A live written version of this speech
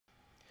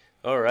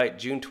All right,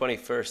 June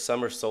 21st,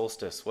 summer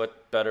solstice.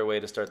 What better way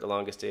to start the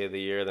longest day of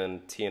the year than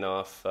teeing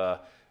off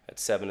at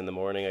 7 in the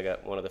morning? I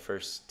got one of the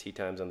first tee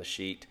times on the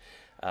sheet.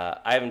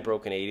 I haven't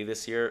broken 80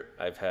 this year.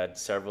 I've had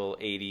several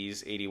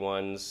 80s,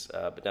 81s,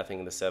 but nothing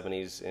in the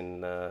 70s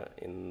in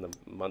the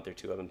month or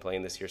two I've been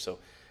playing this year. So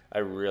I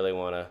really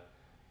want to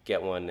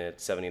get one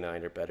at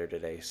 79 or better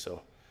today.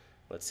 So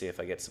let's see if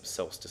I get some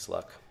solstice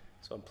luck.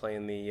 So I'm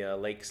playing the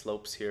lake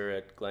slopes here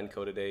at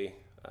Glencoe today,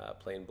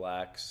 playing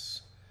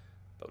blacks.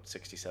 About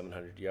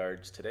 6,700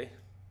 yards today.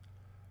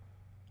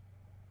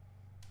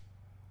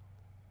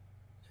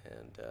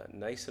 And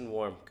nice and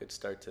warm. Good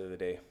start to the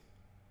day,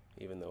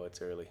 even though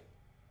it's early.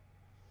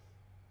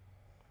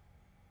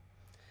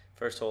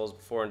 First hole is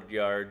 400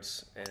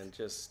 yards, and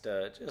just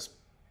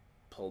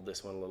pulled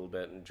this one a little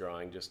bit and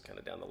drawing just kind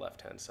of down the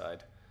left-hand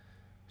side.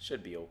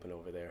 Should be open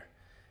over there.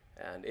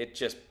 And it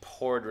just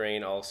poured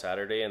rain all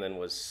Saturday and then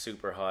was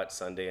super hot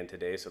Sunday and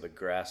today, so the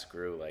grass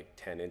grew like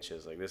 10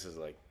 inches. Like this is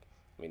like,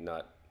 I mean,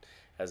 not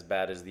as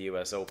bad as the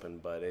U.S. Open,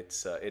 but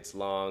it's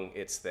long,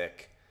 it's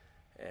thick,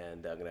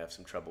 and I'm gonna have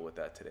some trouble with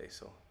that today.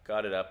 So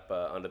got it up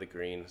under the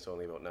green. It's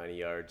only about 90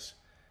 yards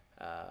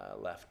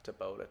left,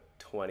 about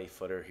a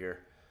 20-footer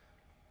here.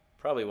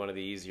 Probably one of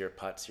the easier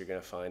putts you're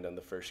gonna find on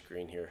the first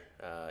green here.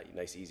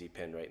 Nice easy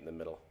pin right in the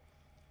middle.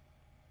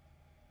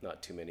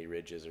 Not too many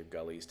ridges or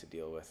gullies to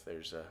deal with.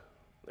 There's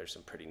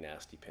some pretty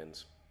nasty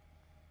pins.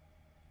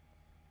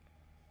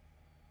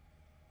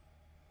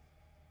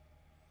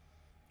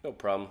 No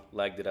problem,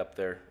 lagged it up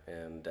there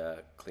and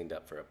cleaned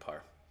up for a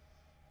par.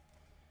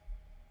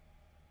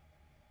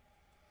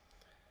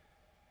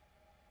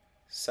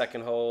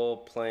 Second hole,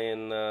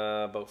 playing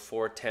about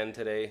 410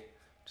 today.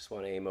 Just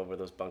want to aim over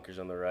those bunkers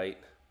on the right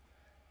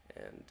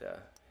and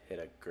hit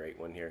a great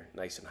one here.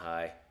 Nice and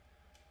high,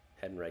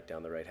 heading right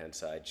down the right hand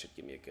side, should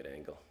give me a good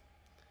angle.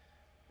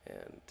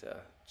 And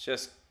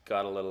just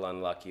got a little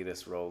unlucky.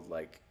 This rolled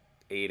like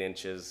 8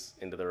 inches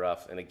into the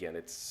rough, and again,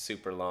 it's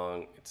super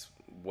long. It's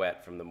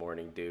wet from the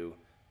morning dew.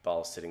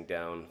 Ball sitting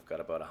down. Got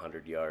about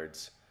 100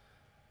 yards,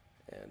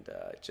 and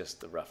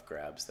just the rough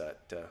grabs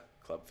that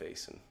club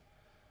face, and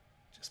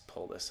just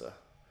pull this a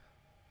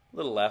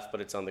little left, but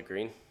it's on the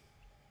green.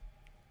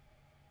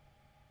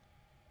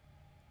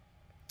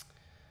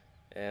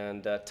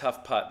 And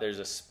tough putt.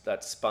 There's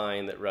that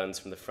spine that runs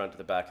from the front to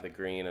the back of the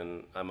green,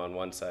 and I'm on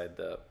one side,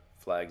 the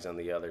flag's on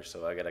the other,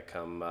 so I got to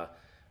come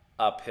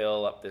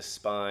uphill up this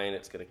spine.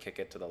 It's going to kick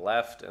it to the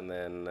left, and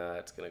then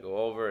it's going to go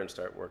over and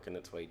start working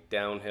its way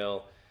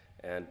downhill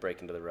and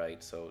breaking to the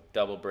right. So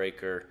double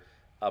breaker,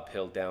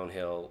 uphill,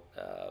 downhill,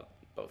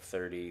 about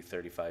 30,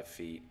 35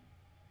 feet.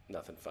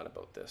 Nothing fun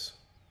about this.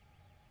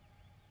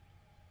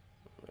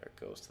 There it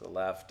goes to the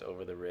left,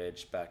 over the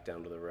ridge, back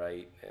down to the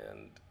right,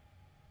 and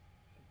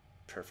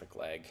perfect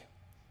lag.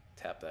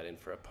 Tap that in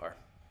for a par.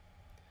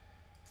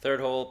 Third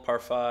hole, par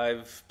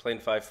 5, playing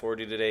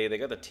 540 today. They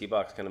got the tee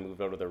box kind of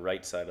moved out to the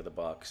right side of the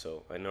box,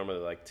 so I normally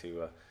like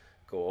to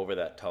go over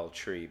that tall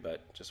tree,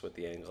 but just with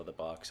the angle of the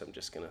box, I'm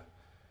just going to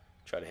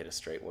try to hit a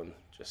straight one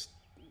just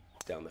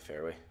down the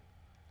fairway.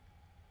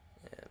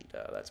 And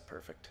that's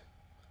perfect.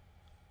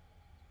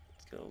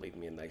 It's going to leave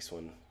me a nice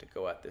one to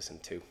go at this in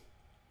 2.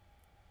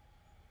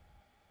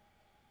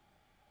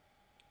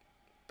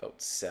 About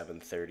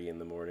 7:30 in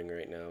the morning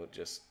right now,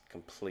 just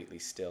completely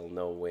still,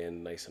 no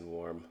wind, nice and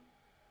warm.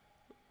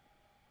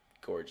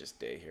 Gorgeous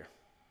day here.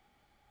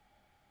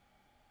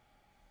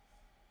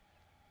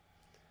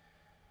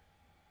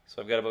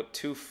 So I've got about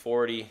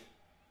 240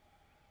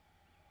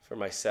 for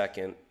my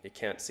second. You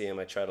can't see him.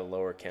 I try to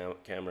lower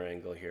camera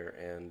angle here,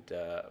 and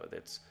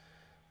it's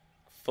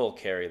full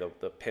carry.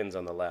 The pin's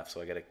on the left,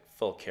 so I got a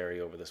full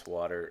carry over this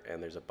water,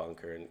 and there's a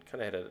bunker, and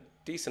kind of hit a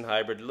decent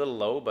hybrid, a little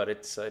low, but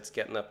it's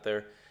getting up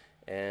there,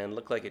 and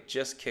looked like it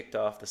just kicked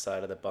off the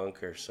side of the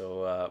bunker.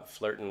 So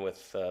flirting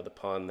with the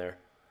pond there.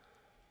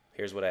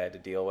 Here's what I had to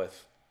deal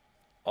with.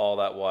 All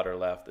that water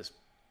left, this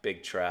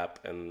big trap,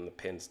 and the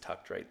pin's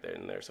tucked right there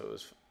in there, so it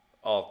was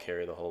all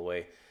carry the whole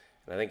way.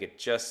 And I think it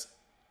just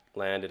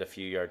landed a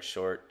few yards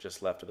short,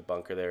 just left of the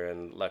bunker there,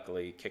 and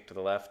luckily kicked to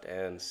the left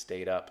and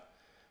stayed up.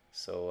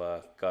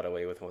 So got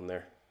away with one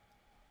there.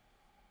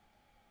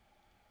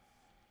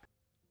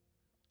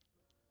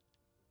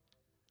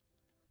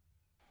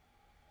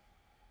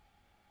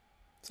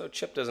 So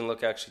chip doesn't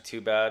look actually too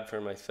bad for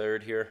my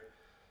third here.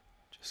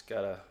 Just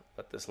gotta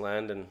let this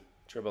land and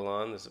dribble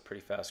on. This is a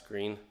pretty fast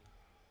green.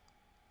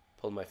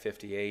 Pulled my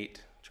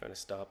 58, trying to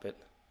stop it.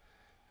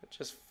 It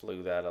just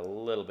flew that a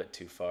little bit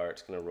too far.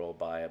 It's going to roll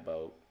by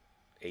about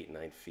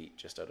 8-9 feet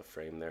just out of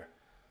frame there.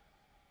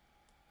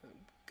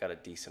 Got a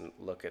decent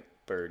look at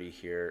birdie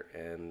here,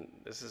 and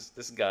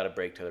this got to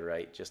break to the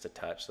right just a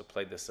touch. So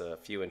played this a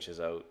few inches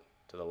out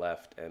to the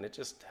left, and it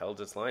just held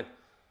its line.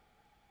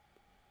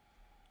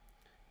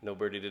 No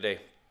birdie today.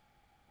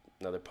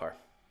 Another par.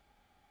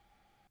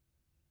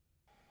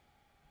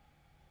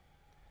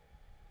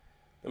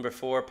 Number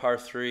 4, par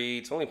 3.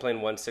 It's only playing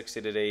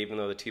 160 today, even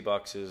though the tee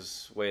box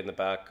is way in the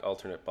back,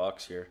 alternate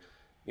box here.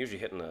 I'm usually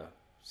hitting a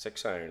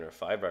 6-iron or a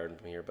 5-iron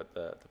from here, but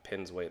the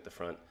pin's way at the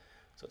front.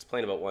 So it's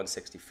playing about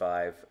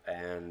 165,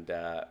 and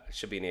it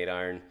should be an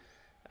 8-iron.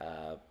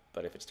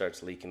 But if it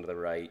starts leaking to the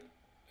right,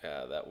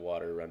 that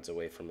water runs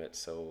away from it.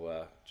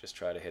 So just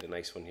try to hit a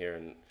nice one here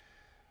and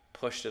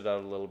pushed it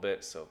out a little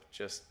bit. So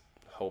just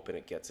hoping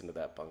it gets into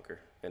that bunker,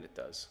 and it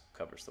does.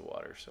 Covers the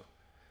water. So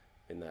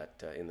in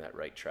that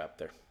right trap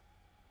there.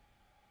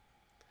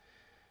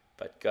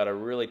 But got a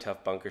really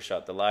tough bunker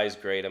shot. The lie's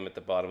great. I'm at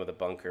the bottom of the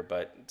bunker,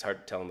 but it's hard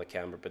to tell on the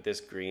camera. But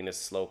this green is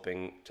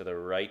sloping to the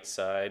right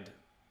side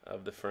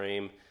of the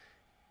frame,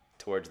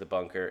 towards the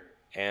bunker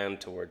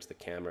and towards the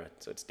camera.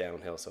 So it's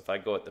downhill. So if I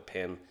go at the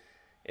pin,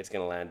 it's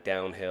going to land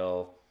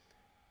downhill,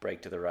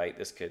 break to the right.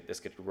 This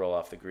could roll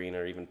off the green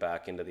or even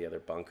back into the other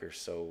bunker.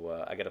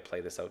 So I got to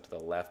play this out to the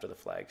left of the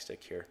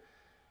flagstick here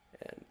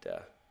and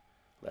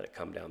let it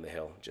come down the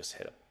hill. Just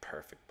hit a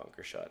perfect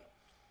bunker shot.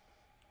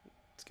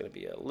 It's going to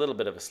be a little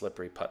bit of a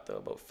slippery putt though,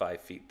 about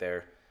 5 feet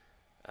there.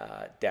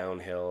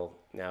 Downhill.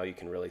 Now you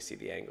can really see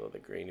the angle of the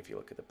green. If you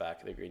look at the back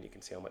of the green, you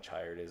can see how much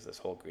higher it is. This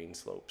whole green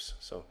slopes.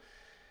 So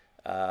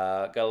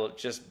gotta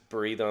just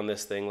breathe on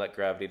this thing, let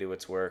gravity do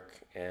its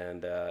work,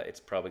 and it's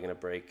probably going to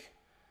break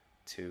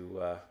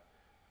to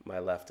my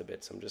left a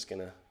bit. So I'm just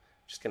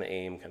gonna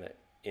aim kind of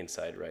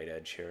inside right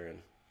edge here and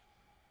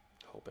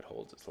hope it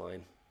holds its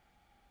line.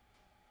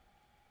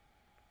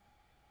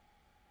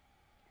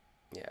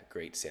 Yeah,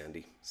 great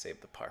Sandy.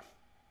 Saved the par.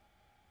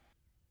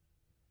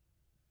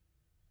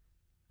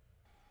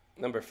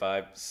 Number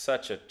 5,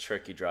 such a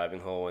tricky driving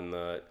hole when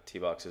the tee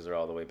boxes are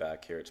all the way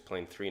back here. It's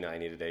playing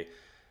 390 today.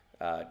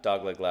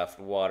 Dogleg left,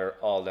 water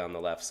all down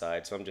the left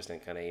side. So I'm just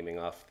kind of aiming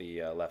off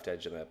the left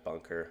edge of that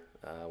bunker.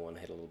 I want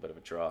to hit a little bit of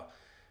a draw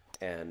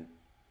and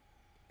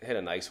hit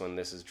a nice one.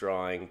 This is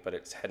drawing, but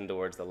it's heading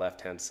towards the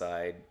left-hand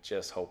side.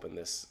 Just hoping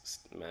this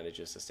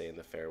manages to stay in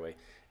the fairway.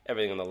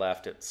 Everything on the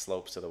left, it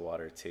slopes to the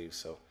water too.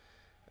 So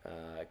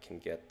it can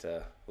get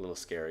a little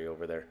scary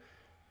over there.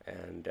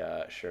 And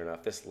sure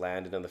enough, this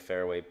landed on the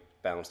fairway,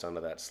 bounced onto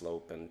that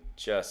slope, and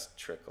just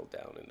trickled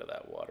down into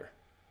that water.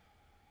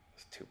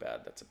 It's too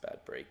bad. That's a bad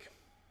break.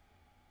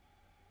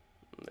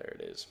 And there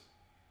it is.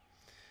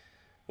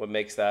 What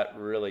makes that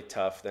really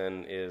tough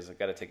then is I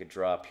got to take a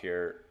drop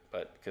here,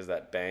 but because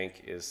that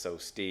bank is so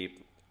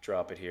steep,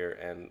 drop it here,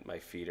 and my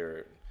feet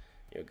are,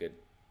 good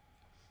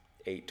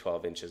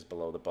 8-12 inches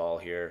below the ball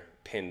here.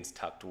 Pins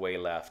tucked way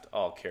left,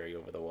 all carry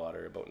over the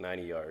water, about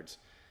 90 yards.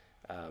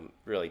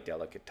 Really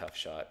delicate, tough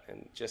shot,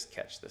 and just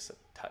catch this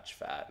a touch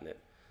fat, and it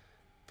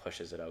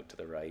pushes it out to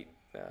the right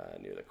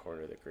near the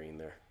corner of the green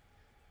there.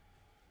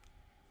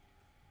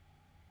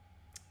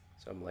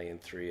 So I'm laying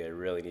 3. I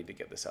really need to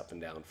get this up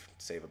and down to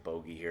save a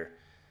bogey here.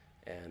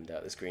 And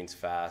this green's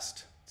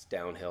fast. It's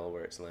downhill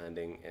where it's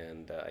landing,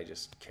 and I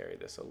just carry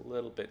this a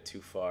little bit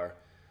too far.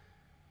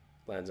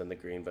 Lands on the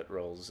green, but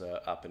rolls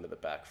up into the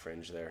back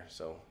fringe there.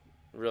 So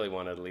really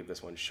wanted to leave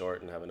this one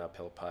short and have an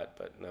uphill putt,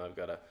 but now I've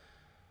got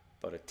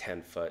about a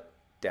 10-foot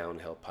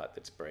downhill putt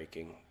that's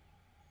breaking.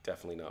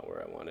 Definitely not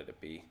where I wanted to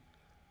be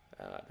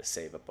to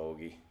save a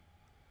bogey.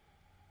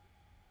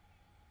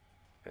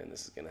 And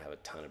this is going to have a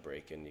ton of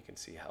break in. You can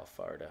see how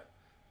far to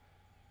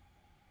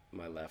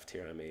my left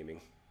here I'm aiming.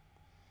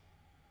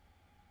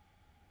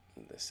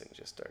 And this thing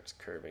just starts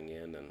curving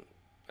in, and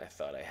I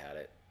thought I had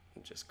it,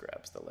 and just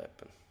grabs the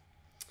lip. And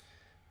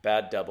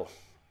bad double.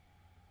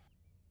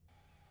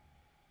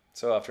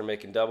 So after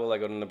making double, I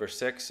go to number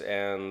 6,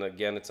 and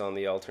again it's on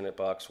the alternate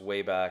box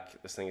way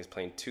back. This thing is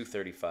playing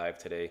 235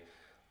 today.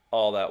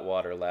 All that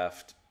water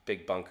left,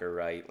 big bunker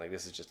right. Like,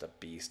 this is just a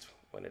beast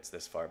when it's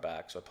this far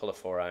back. So I pull a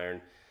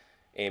 4-iron,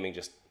 aiming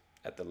just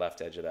at the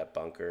left edge of that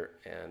bunker,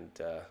 and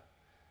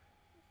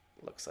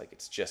looks like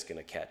it's just going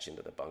to catch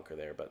into the bunker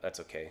there, but that's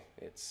okay.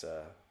 It's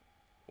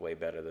way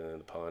better than in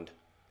the pond.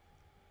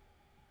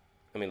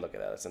 I mean, look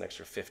at that. That's an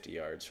extra 50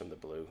 yards from the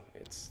blue.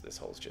 This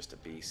hole's just a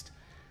beast.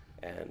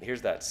 And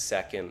here's that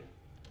second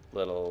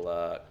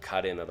little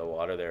cut in of the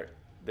water there.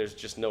 There's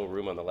just no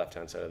room on the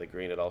left-hand side of the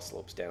green. It all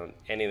slopes down.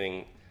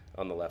 Anything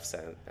on the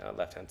left-hand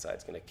side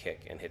is going to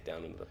kick and hit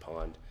down into the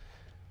pond.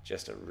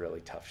 Just a really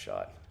tough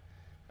shot.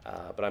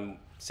 But I'm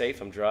safe.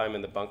 I'm dry. I'm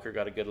in the bunker.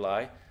 Got a good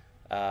lie.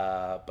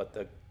 But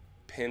the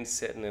pin's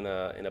sitting in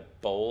a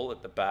bowl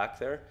at the back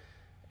there.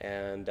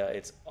 And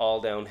it's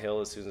all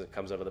downhill as soon as it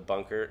comes out of the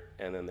bunker.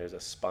 And then there's a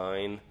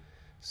spine.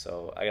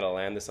 So I got to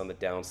land this on the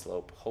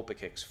downslope. Hope it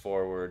kicks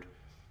forward.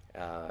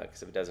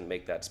 Because if it doesn't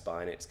make that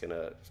spine, it's going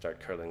to start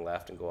curling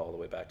left and go all the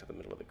way back to the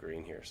middle of the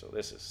green here. So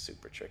this is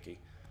super tricky.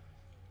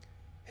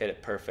 Hit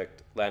it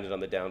perfect. Landed on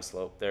the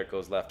downslope. There it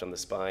goes left on the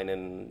spine.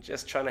 And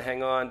just trying to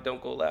hang on.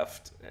 Don't go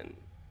left. And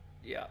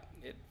yeah,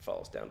 it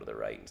falls down to the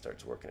right and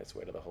starts working its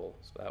way to the hole.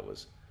 So that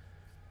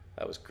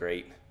was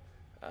great.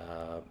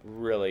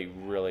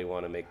 Really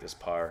want to make this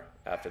par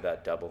after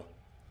that double.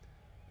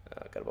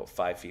 Got about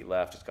 5 feet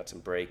left. It's got some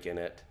break in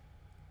it.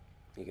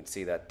 You can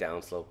see that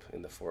downslope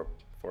in the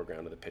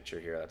foreground of the picture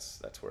here.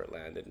 That's where it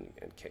landed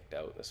and kicked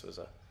out. This was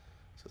a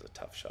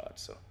tough shot.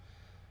 So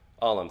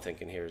all I'm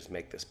thinking here is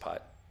make this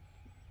putt.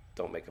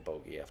 Don't make a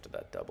bogey after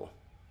that double.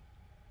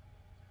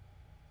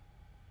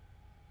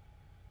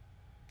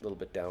 A little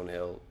bit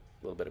downhill,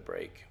 a little bit of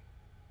break.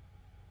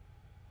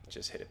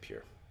 just hit it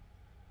pure.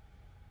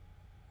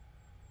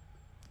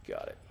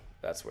 Got it.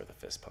 That's worth a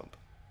fist pump.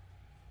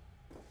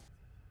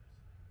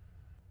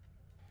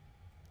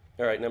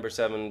 All right, number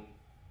 7,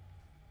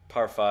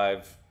 par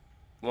 5.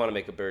 Want to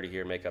make a birdie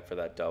here, make up for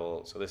that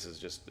double. So this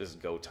is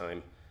go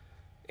time.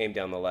 Aim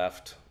down the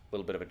left, a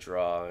little bit of a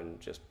draw, and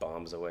just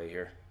bombs away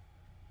here.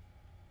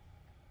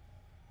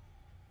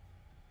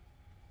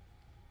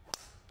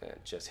 And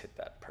just hit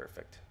that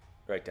perfect.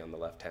 Right down the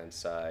left-hand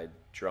side.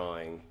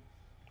 Drawing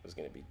was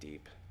going to be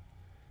deep.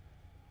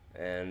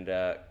 And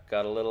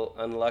got a little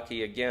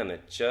unlucky again.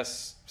 It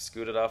just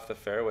scooted off the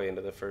fairway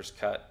into the first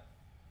cut.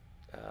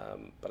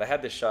 But I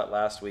had this shot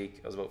last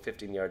week. I was about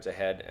 15 yards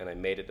ahead, and I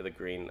made it to the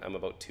green. I'm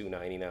about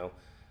 290 now. It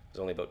was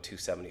only about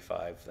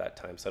 275 that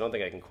time, so I don't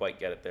think I can quite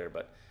get it there,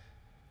 but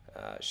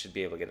should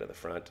be able to get to the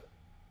front.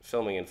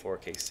 Filming in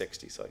 4K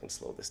 60, so I can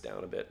slow this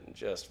down a bit, and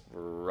just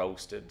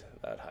roasted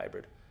that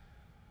hybrid.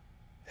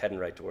 Heading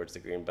right towards the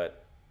green,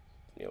 but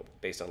you know,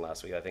 based on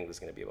last week, I think this is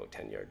going to be about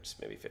 10 yards,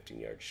 maybe 15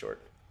 yards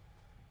short.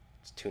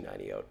 It's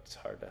 290 out. It's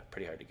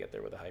pretty hard to get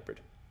there with a hybrid.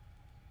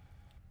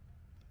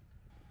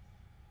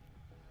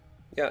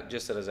 Yeah,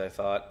 just as I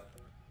thought,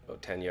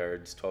 about 10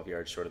 yards, 12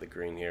 yards short of the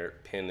green here.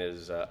 Pin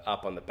is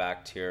up on the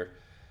back tier,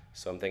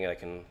 so I'm thinking I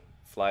can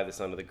fly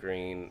this onto the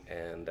green,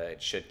 and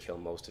it should kill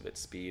most of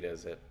its speed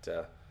as it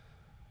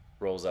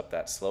rolls up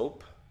that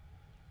slope.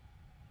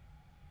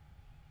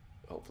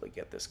 Hopefully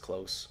get this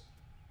close.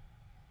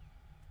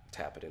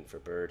 Tap it in for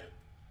bird.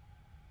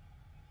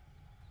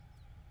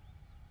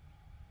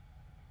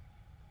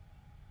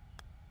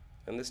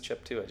 And this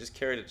chip too, I just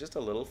carried it just a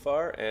little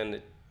far, and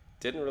it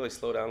didn't really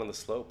slow down on the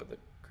slope, but the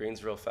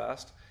green's real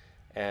fast.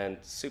 And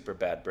super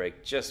bad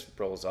break, just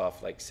rolls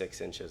off like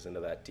 6 inches into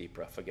that deep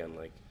rough again.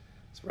 Like,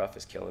 this rough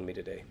is killing me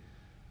today.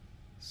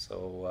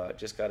 So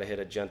just got to hit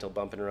a gentle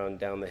bump and run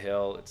down the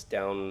hill. It's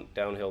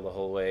downhill the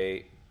whole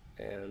way,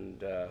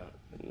 and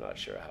I'm not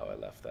sure how I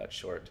left that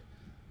short.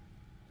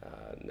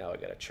 Now I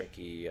got a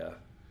tricky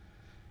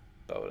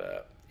about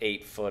a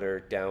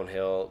 8-footer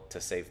downhill to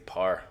save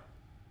par.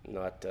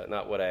 Not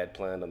what I had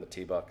planned on the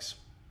tee box.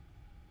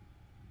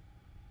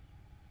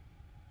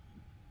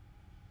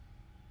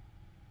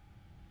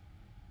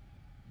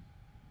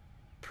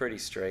 Pretty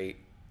straight,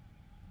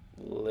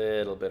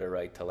 little bit of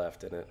right to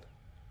left in it,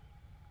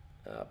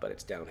 but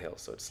it's downhill,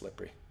 so it's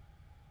slippery.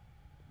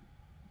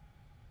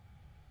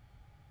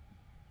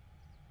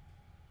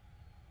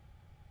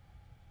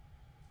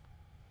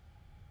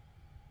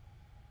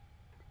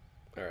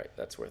 All right,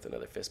 that's worth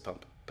another fist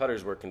pump.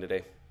 Putter's working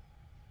today.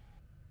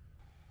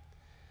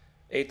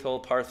 8th hole,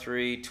 par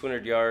 3,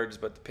 200 yards,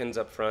 but the pin's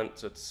up front,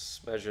 so it's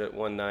measured at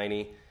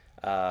 190.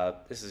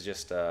 This is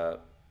just a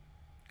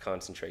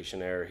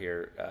concentration error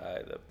here.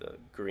 The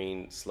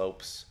green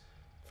slopes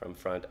from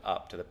front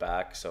up to the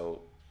back,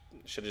 so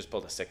should have just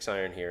pulled a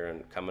 6-iron here,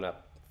 and coming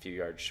up a few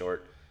yards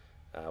short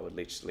would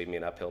leave me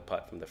an uphill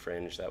putt from the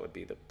fringe. That would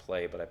be the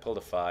play, but I pulled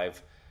a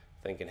 5,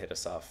 thinking hit a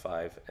soft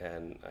 5,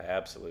 and I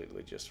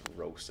absolutely just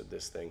roasted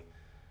this thing.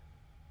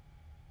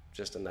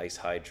 Just a nice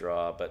high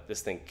draw, but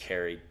this thing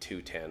carried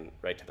 210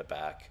 right to the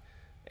back,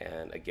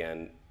 and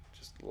again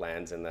just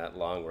lands in that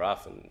long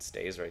rough and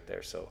stays right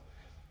there. So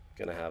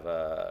gonna have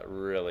a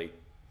really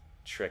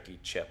tricky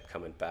chip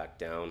coming back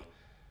down.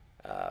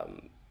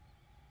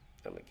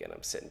 And again,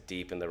 I'm sitting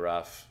deep in the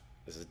rough.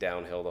 This is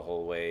downhill the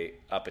whole way,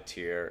 up a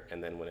tier,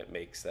 and then when it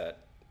makes that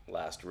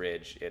last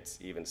ridge, it's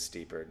even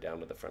steeper down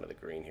to the front of the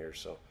green here.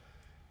 So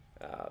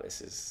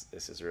this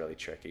is really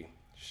tricky.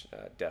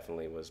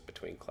 Definitely was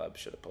between clubs.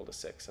 Should have pulled a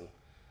 6 and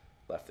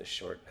left this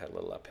short. Had a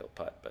little uphill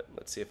putt, but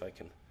let's see if I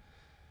can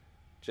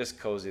just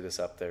cozy this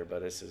up there.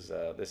 But this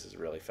is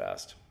really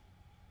fast,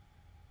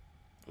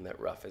 and that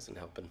rough isn't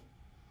helping.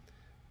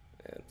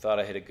 And thought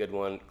I hit a good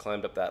one.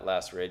 Climbed up that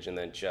last ridge and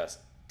then just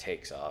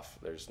takes off.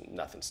 There's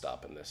nothing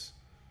stopping this.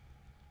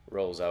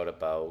 Rolls out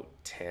about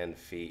 10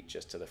 feet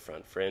just to the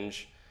front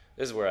fringe.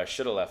 This is where I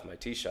should have left my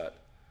tee shot.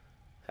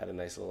 Had a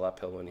nice little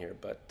uphill one here,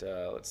 but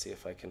let's see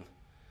if I can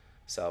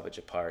salvage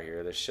a par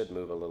here. This should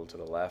move a little to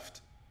the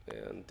left,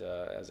 and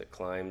as it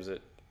climbs,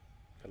 it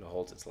kind of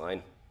holds its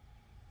line.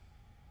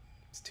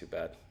 It's too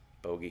bad.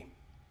 Bogey.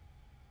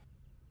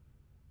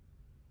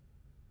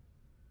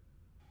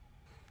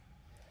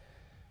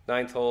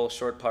 Ninth hole,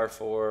 short par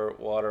 4,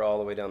 water all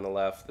the way down the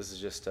left. This is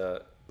just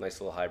a nice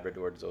little hybrid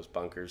towards those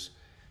bunkers,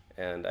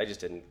 and I just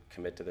didn't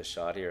commit to the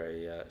shot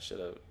here. I should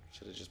have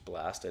just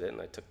blasted it,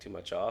 and I took too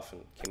much off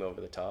and came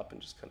over the top and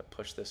just kind of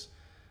pushed this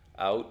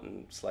out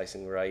and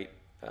slicing right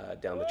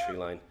down the tree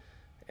line,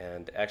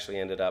 and actually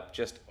ended up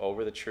just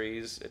over the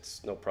trees.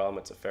 It's no problem.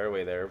 It's a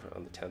fairway there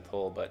on the 10th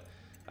hole, but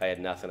I had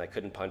nothing. I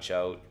couldn't punch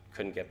out,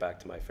 couldn't get back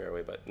to my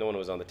fairway, but no one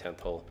was on the 10th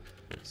hole,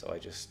 so I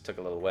just took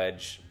a little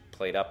wedge,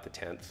 played up the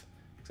 10th,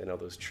 because I know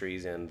those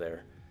trees end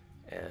there,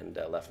 and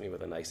left me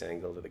with a nice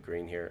angle to the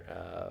green here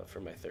for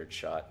my 3rd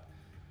shot.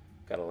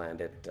 Got to land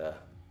it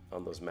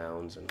on those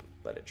mounds and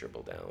let it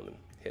dribble down and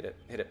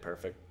hit it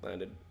perfect.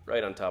 Landed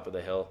right on top of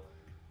the hill,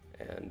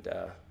 and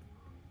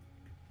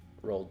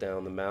rolled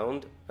down the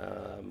mound.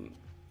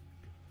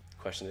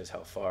 Question is how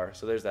far.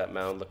 So there's that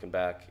mound looking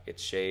back.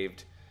 It's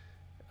shaved.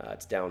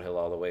 It's downhill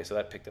all the way, so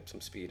that picked up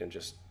some speed and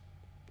just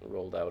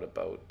rolled out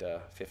about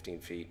 15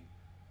 feet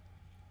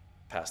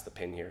past the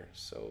pin here.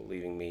 So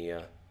leaving me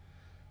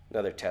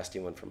another testy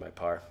one for my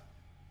par.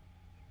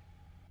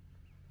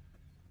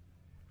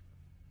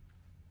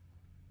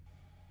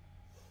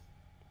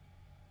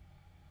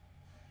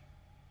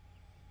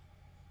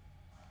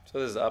 So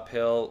this is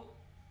uphill.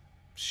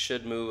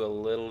 Should move a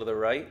little to the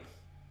right.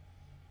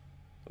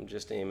 I'm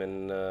just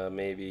aiming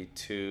maybe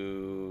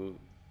 2-3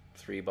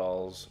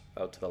 balls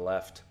out to the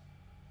left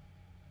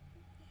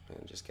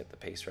and just get the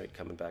pace right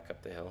coming back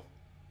up the hill.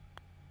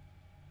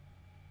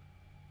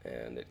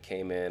 And it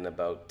came in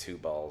about 2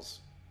 balls.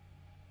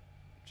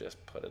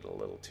 Just put it a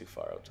little too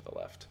far out to the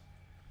left.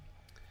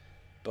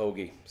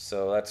 Bogey.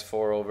 So that's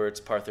 4 over. It's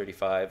par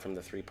 35 from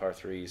the 3 par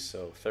 3s,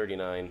 so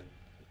 39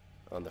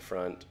 on the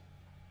front.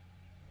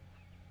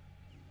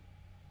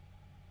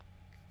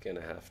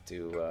 Gonna have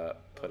to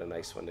put a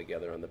nice one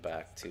together on the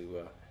back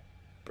to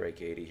break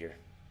 80 here.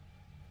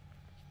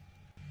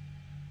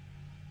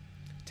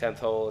 10th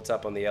hole, it's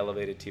up on the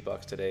elevated tee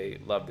box today.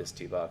 Love this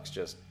tee box,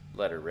 just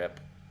let her rip.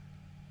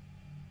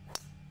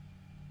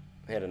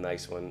 I had a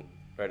nice one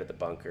right at the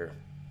bunker,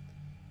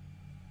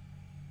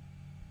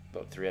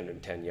 about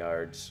 310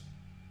 yards,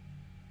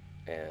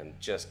 and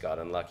just got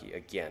unlucky.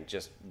 Again,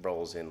 just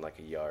rolls in like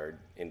a yard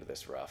into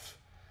this rough.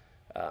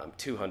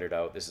 200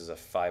 out, this is a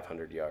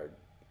 500 yard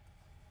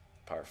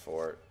par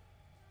 4,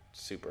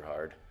 super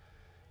hard.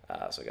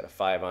 So I got a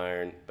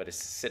 5-iron, but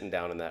it's sitting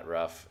down in that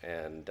rough,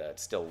 and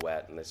it's still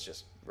wet, and it's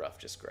just rough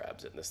just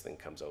grabs it, and this thing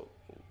comes out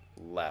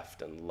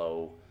left and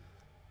low.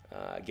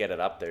 Get it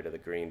up there to the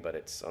green, but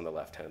it's on the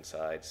left-hand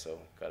side, so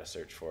got to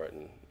search for it,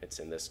 and it's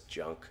in this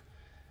junk.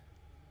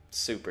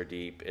 Super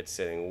deep. It's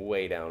sitting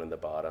way down in the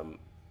bottom,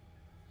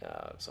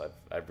 so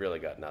I've really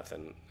got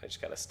nothing. I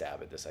just got to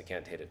stab at this. I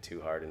can't hit it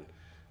too hard, and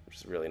I'm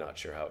just really not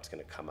sure how it's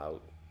going to come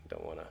out.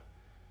 Don't want to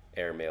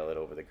airmail it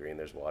over the green.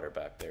 There's water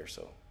back there,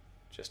 so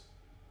just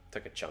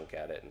took a chunk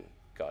at it and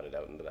got it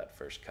out into that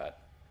first cut.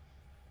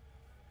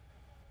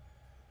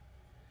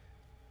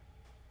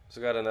 So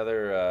got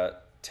another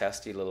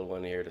testy little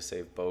one here to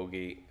save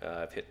bogey.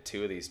 I've hit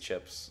 2 of these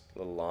chips a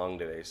little long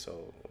today,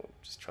 so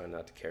just trying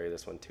not to carry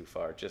this one too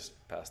far, just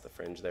past the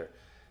fringe there.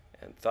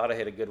 And thought I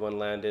hit a good one,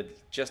 landed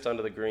just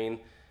under the green,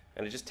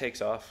 and it just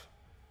takes off.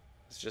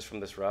 It's just from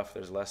this rough,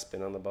 there's less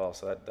spin on the ball,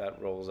 so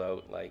that rolls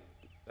out like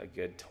a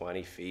good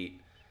 20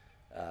 feet.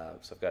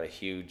 So I've got a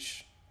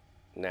huge,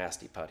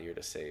 nasty putt here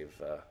to save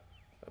a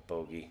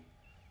bogey.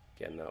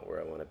 Again, not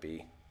where I want to be.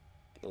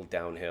 A little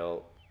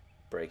downhill,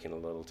 breaking a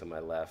little to my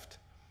left,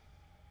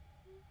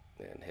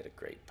 and hit a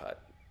great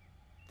putt.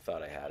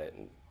 Thought I had it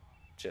and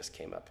just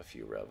came up a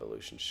few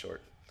revolutions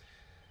short.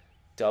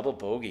 Double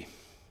bogey.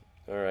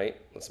 All right,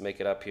 let's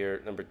make it up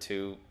here. Number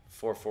 2,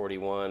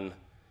 441,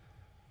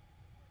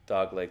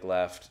 dogleg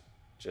left,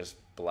 just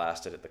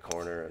blasted at the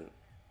corner, and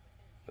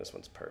this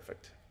one's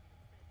perfect.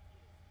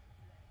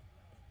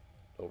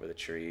 Over the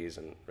trees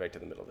and right to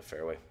the middle of the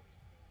fairway.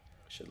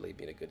 Should leave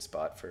me in a good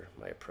spot for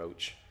my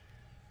approach.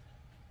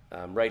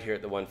 Right here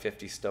at the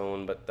 150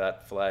 stone, but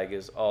that flag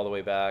is all the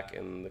way back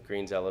and the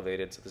green's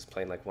elevated, so this is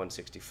playing like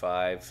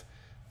 165.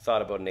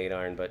 Thought about an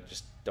 8-iron, but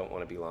just don't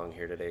want to be long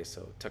here today,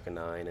 so took a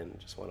 9 and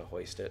just want to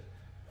hoist it.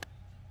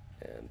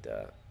 And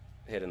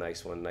hit a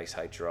nice one, nice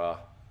high draw,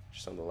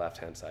 just on the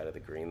left-hand side of the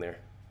green there.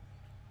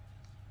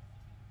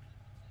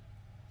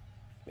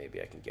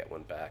 Maybe I can get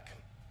one back.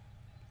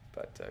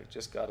 But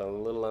just got a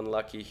little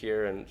unlucky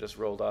here and just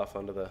rolled off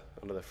onto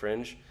the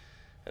fringe.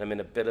 And I'm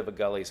in a bit of a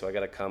gully, so I got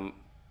to come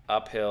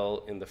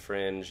uphill in the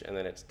fringe, and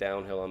then it's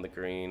downhill on the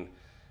green.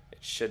 It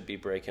should be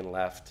breaking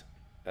left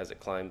as it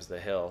climbs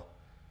the hill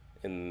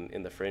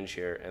in the fringe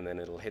here, and then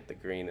it'll hit the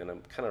green, and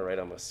I'm kind of right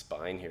on my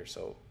spine here,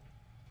 so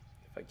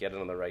if I get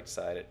it on the right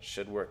side, it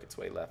should work its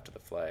way left to the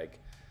flag.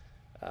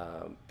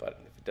 But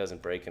if it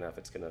doesn't break enough,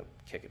 it's going to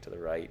kick it to the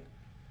right.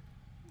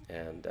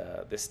 And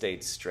this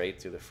stayed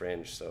straight through the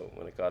fringe, so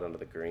when it got onto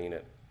the green,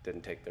 it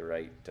didn't take the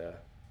right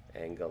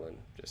angle and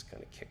just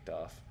kind of kicked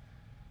off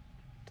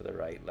to the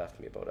right, left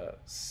me about a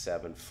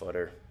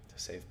 7-footer to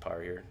save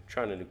par here.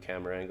 Trying a new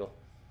camera angle.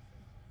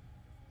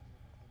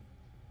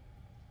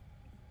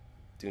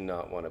 Do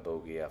not want a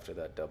bogey after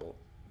that double.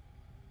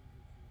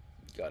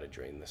 Gotta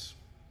drain this.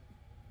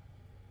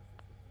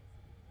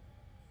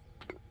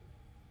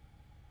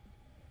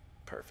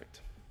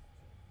 Perfect.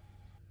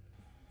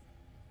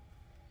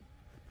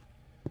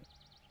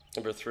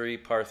 Number 3,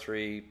 par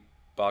 3,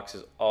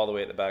 boxes all the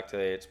way at the back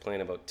today. It's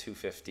playing about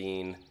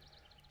 215.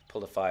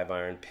 Pulled a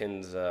 5-iron,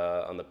 pins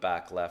on the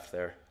back left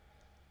there,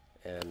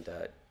 and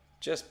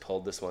just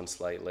pulled this one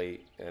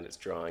slightly, and it's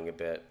drawing a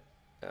bit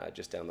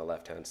just down the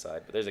left-hand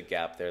side. But there's a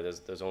gap there.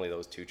 There's only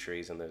those 2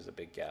 trees, and there's a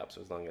big gap.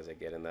 So as long as I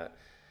get in that,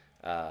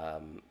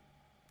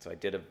 so I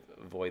did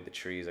avoid the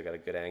trees. I got a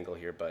good angle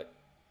here, but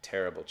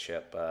terrible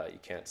chip. You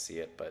can't see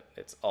it, but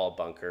it's all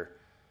bunker.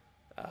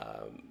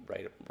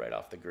 Right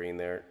off the green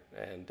there,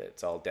 and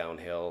it's all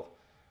downhill.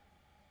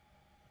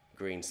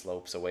 Green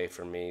slopes away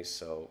from me,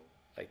 so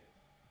I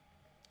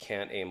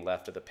can't aim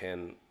left of the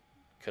pin,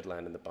 could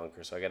land in the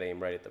bunker. So I got to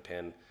aim right at the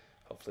pin,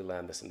 hopefully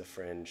land this in the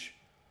fringe.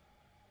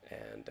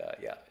 And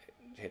yeah,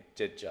 it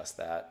did just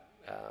that,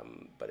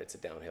 but it's a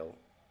downhill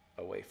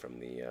away from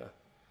the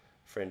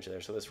fringe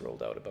there. So this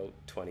rolled out about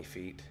 20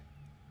 feet.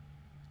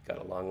 Got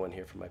a long one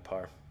here for my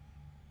par.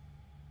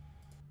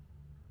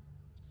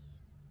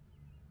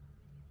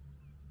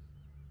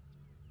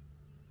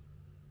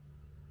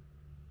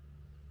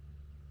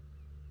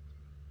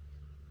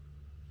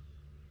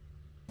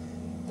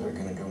 They're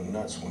gonna go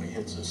nuts when he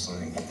hits this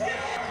thing.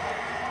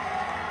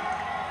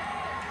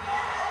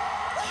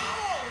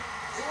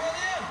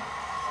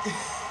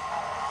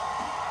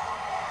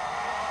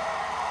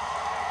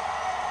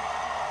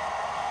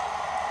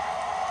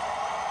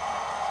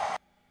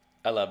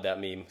 I love that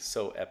meme,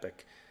 so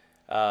epic.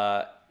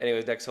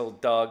 Anyways, next hole,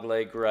 dog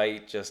leg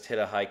right, just hit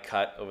a high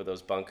cut over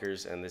those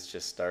bunkers, and this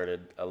just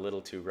started a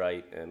little too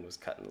right and was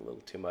cutting a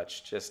little too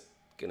much. Just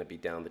gonna be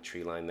down the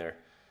tree line there.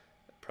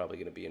 Probably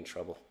gonna be in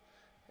trouble.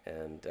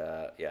 And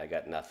yeah, I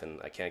got nothing.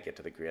 I can't get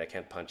to the green. I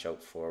can't punch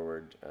out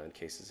forward in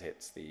case it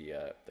hits the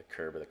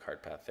curb or the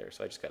cart path there.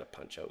 So I just got to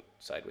punch out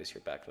sideways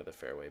here back into the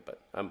fairway. But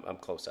I'm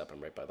close up. I'm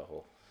right by the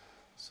hole.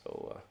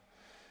 So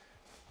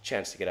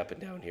chance to get up and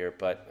down here.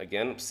 But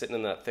again, I'm sitting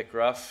in that thick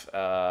rough.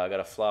 I got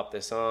to flop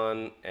this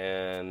on,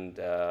 and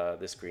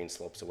this green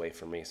slopes away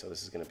from me. So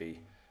this is going to be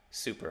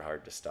super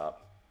hard to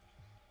stop.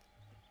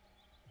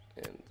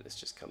 And this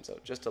just comes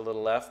out just a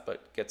little left,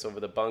 but gets over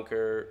the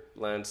bunker,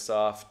 lands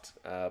soft,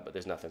 but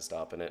there's nothing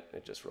stopping it.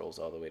 It just rolls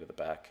all the way to the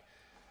back.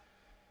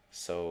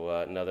 So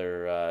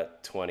another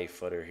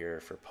 20-footer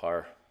here for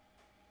par.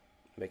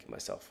 Making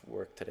myself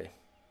work today.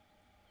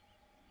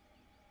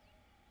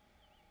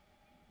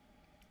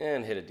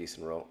 And hit a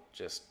decent roll.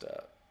 Just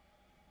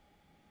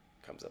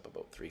comes up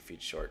about 3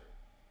 feet short.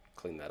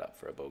 Clean that up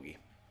for a bogey.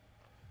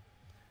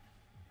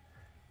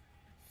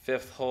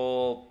 Fifth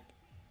hole.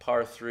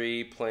 Par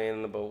 3,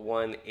 playing about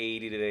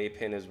 180 today.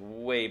 Pin is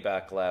way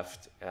back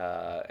left,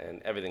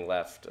 and everything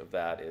left of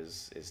that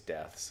is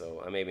death.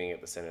 So I'm aiming at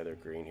the center of their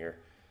green here.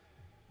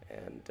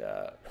 And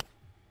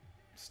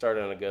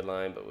started on a good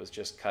line, but was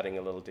just cutting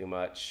a little too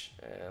much.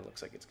 And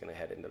looks like it's going to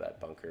head into that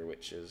bunker,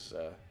 which is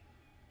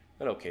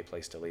an okay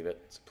place to leave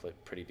it. It's a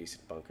pretty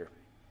decent bunker.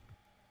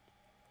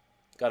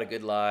 Got a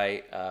good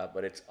lie,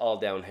 but it's all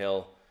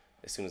downhill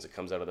as soon as it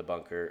comes out of the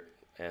bunker.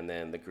 And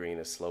then the green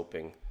is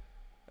sloping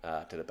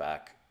to the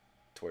back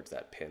towards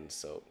that pin,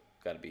 so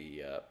got to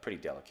be pretty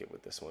delicate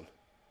with this one.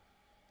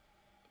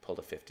 Pulled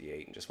a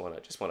 58 and just want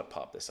to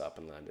pop this up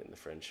and land it in the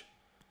fringe.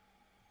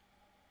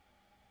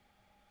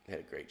 Hit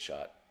a great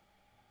shot,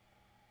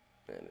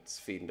 and it's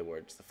feeding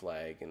towards the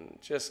flag and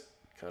just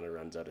kind of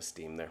runs out of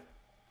steam there.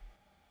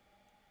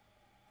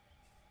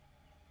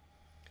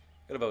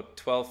 Got about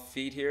 12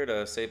 feet here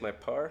to save my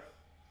par.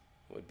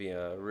 Would be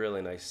a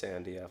really nice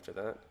sandy after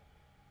that.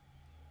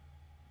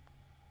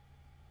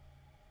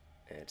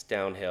 And it's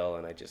downhill,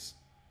 and I just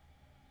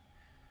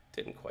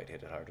didn't quite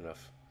hit it hard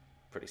enough.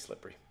 Pretty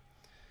slippery.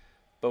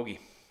 Bogey.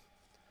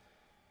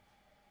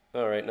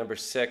 All right, number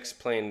 6,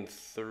 playing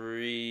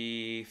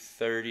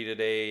 330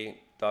 today.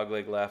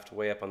 Dogleg left,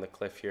 way up on the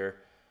cliff here.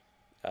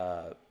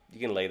 You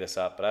can lay this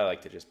up, but I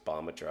like to just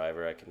bomb a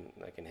driver. I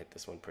can hit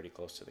this one pretty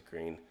close to the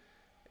green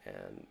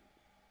and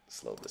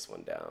slow this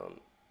one down.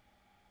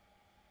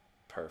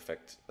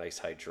 Perfect. Nice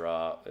high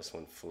draw. This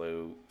one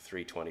flew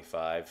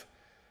 325.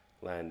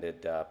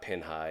 Landed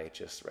pin high,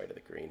 just right of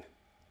the green.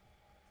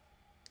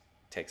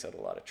 Takes out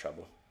a lot of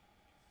trouble.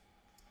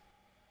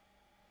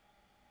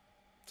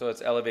 So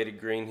it's elevated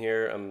green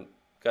here. I'm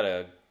got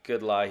a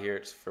good lie here.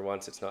 It's, for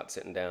once, it's not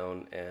sitting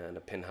down, and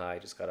a pin high.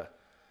 Just gotta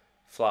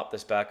flop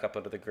this back up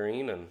onto the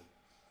green and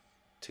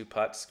 2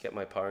 putts, get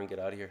my par and get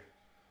out of here.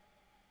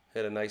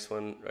 Hit a nice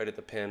one right at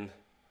the pin.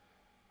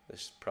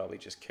 This probably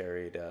just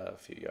carried a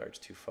few yards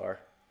too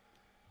far,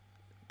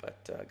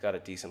 but got a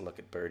decent look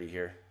at birdie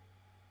here.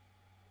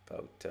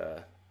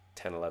 About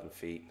 10, 11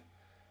 feet.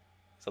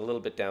 It's a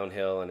little bit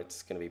downhill, and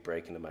it's going to be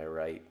breaking to my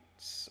right,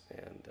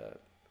 and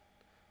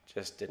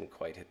just didn't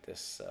quite hit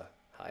this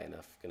high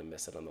enough. Going to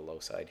miss it on the low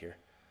side here.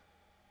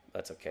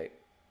 That's okay.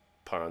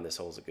 Par on this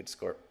hole is a good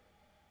score.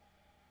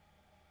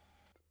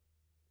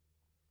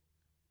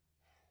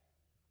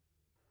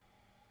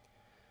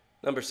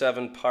 Number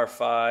 7, par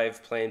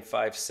 5, playing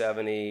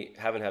 570.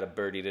 Haven't had a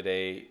birdie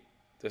today.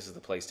 This is the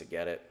place to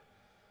get it.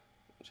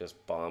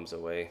 Just bombs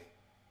away.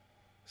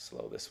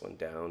 Slow this one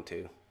down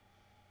too.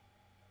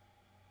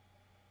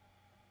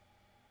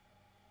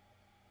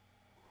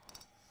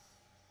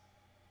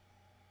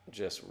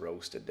 Just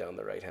roasted down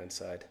the right hand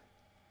side.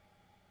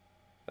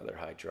 Another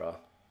high draw.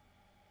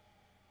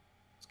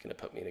 It's going to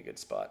put me in a good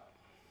spot.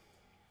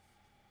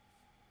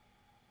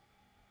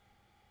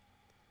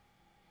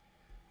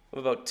 I'm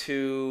about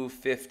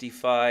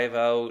 255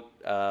 out,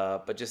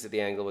 but just at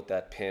the angle with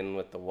that pin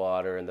with the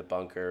water and the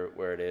bunker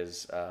where it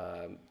is,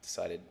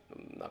 decided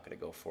I'm not going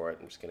to go for it.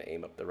 I'm just going to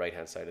aim up the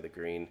right-hand side of the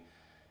green.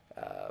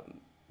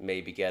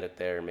 Maybe get it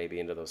there, maybe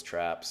into those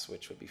traps,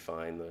 which would be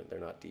fine. They're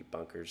not deep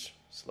bunkers.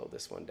 Slow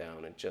this one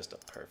down, and just a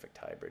perfect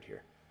hybrid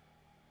here.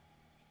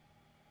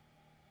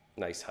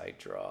 Nice high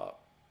draw.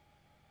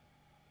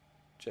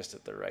 Just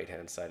at the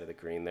right-hand side of the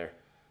green there.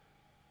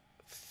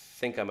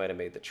 Think I might have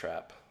made the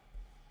trap.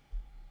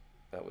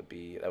 That would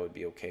be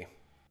okay.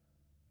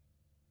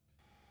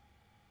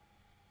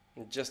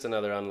 Just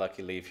another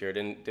unlucky leave here.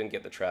 Didn't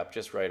get the trap,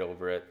 just right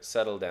over it.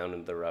 Settled down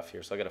into the rough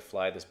here. So I got to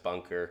fly this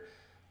bunker,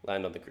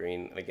 land on the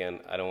green. And again,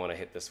 I don't want to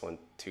hit this one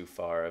too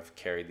far. I've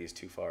carried these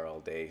too far all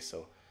day.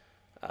 So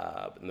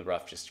in the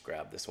rough, just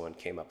grabbed this one,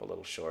 came up a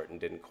little short and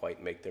didn't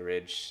quite make the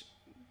ridge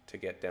to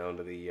get down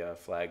to the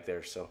flag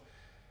there. So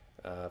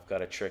I've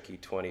got a tricky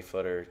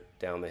 20-footer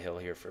down the hill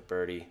here for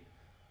birdie.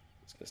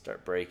 It's going to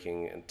start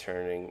braking and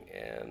turning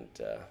and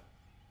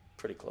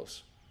pretty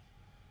close.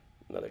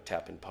 Another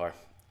tap in par.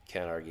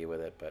 Can't argue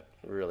with it, but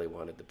really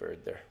wanted the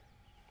bird there.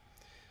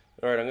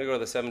 All right, I'm going to go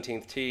to the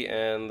 17th tee,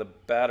 and the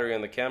battery on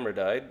the camera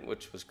died,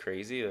 which was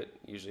crazy. It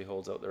usually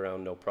holds out the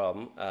round no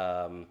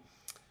problem.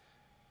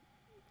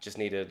 Just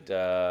needed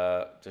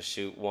to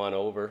shoot one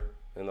over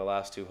in the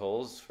last 2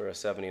 holes for a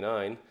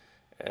 79,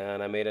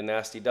 and I made a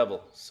nasty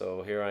double.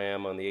 So here I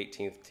am on the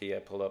 18th tee. I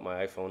pulled out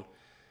my iPhone,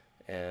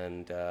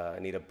 and I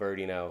need a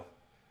birdie now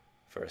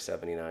for a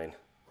 79,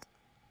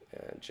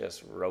 and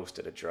just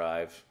roasted a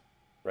drive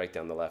right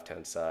down the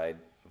left-hand side,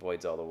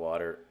 avoids all the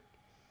water.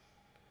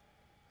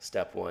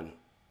 Step 1.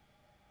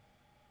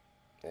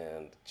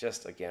 And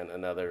just, again,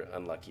 another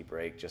unlucky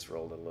break. Just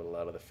rolled a little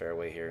out of the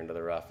fairway here into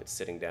the rough. It's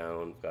sitting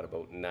down. Got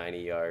about 90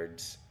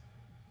 yards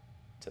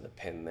to the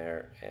pin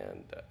there,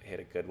 and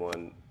hit a good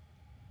one.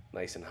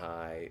 Nice and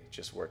high.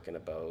 Just working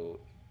about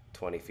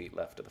 20 feet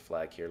left of the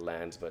flag here.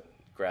 Lands, but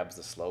grabs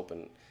the slope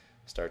and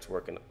starts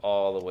working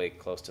all the way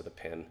close to the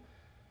pin.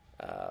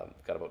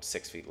 Got about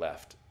 6 feet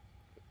left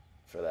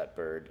for that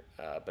bird,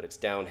 but it's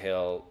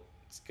downhill.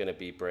 It's gonna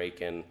be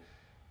breaking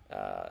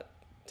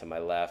to my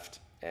left,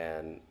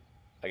 and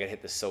I gotta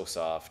hit this so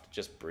soft,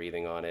 just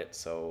breathing on it.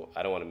 So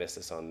I don't want to miss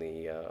this on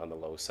the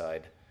low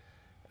side.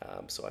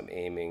 So I'm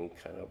aiming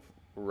kind of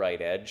right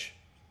edge,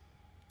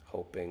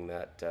 hoping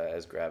that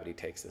as gravity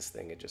takes this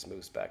thing, it just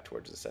moves back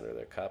towards the center of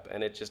their cup,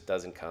 and it just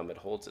doesn't come. It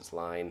holds its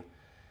line,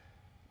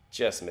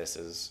 just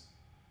misses.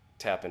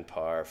 Tap in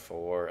par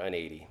for an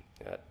 80.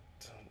 I'll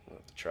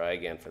have to try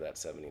again for that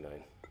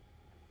 79.